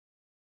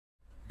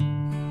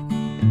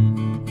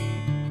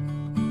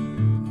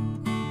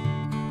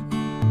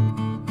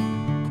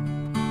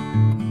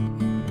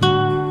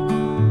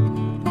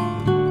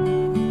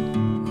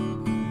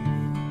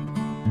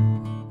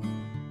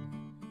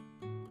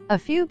A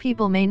few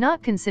people may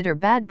not consider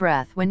bad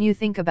breath when you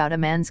think about a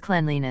man's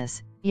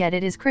cleanliness, yet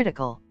it is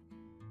critical.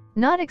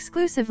 Not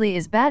exclusively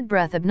is bad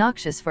breath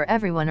obnoxious for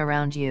everyone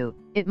around you,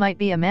 it might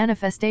be a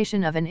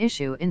manifestation of an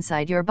issue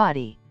inside your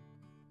body.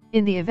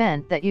 In the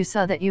event that you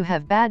saw that you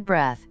have bad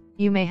breath,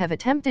 you may have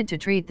attempted to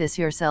treat this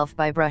yourself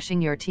by brushing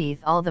your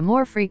teeth all the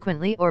more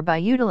frequently or by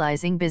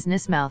utilizing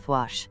business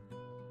mouthwash.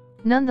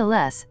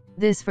 Nonetheless,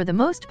 this for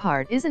the most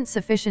part isn't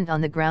sufficient on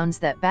the grounds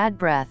that bad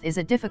breath is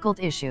a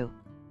difficult issue.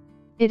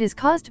 It is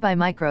caused by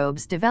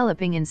microbes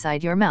developing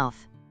inside your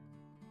mouth.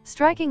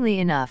 Strikingly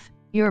enough,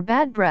 your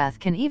bad breath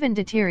can even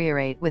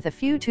deteriorate with a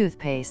few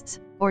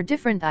toothpastes, or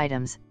different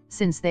items,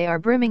 since they are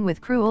brimming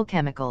with cruel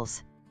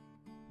chemicals.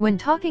 When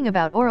talking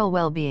about oral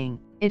well-being,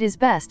 it is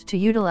best to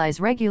utilize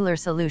regular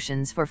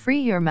solutions for free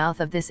your mouth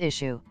of this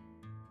issue.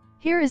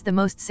 Here is the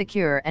most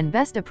secure and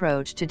best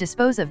approach to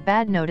dispose of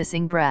bad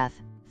noticing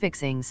breath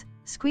fixings: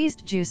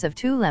 squeezed juice of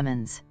 2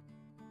 lemons,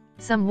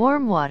 some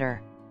warm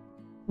water,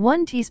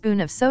 1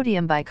 teaspoon of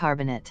sodium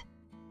bicarbonate,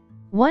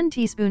 1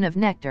 teaspoon of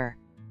nectar,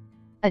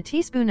 a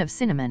teaspoon of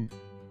cinnamon.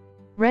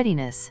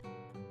 Readiness: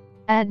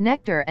 add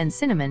nectar and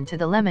cinnamon to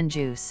the lemon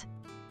juice.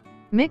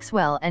 Mix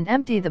well and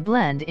empty the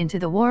blend into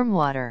the warm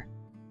water.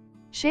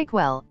 Shake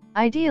well,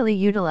 ideally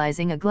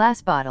utilizing a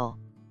glass bottle.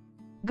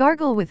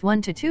 Gargle with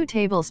 1 to 2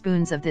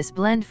 tablespoons of this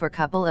blend for a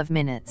couple of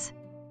minutes.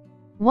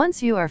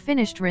 Once you are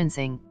finished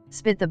rinsing,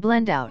 spit the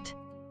blend out.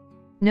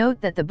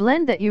 Note that the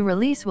blend that you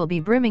release will be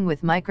brimming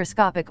with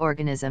microscopic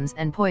organisms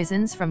and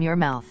poisons from your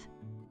mouth.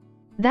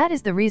 That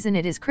is the reason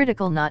it is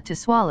critical not to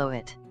swallow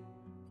it.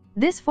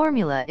 This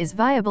formula is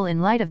viable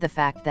in light of the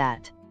fact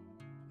that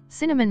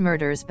cinnamon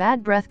murders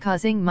bad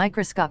breath-causing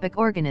microscopic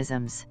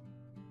organisms.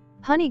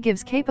 Honey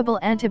gives capable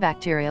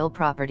antibacterial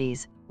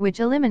properties, which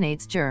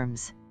eliminates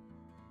germs.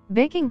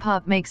 Baking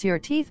pop makes your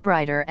teeth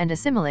brighter and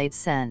assimilates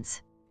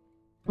scents.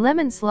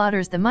 Lemon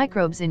slaughters the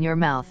microbes in your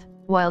mouth,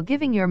 while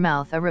giving your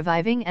mouth a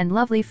reviving and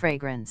lovely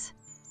fragrance.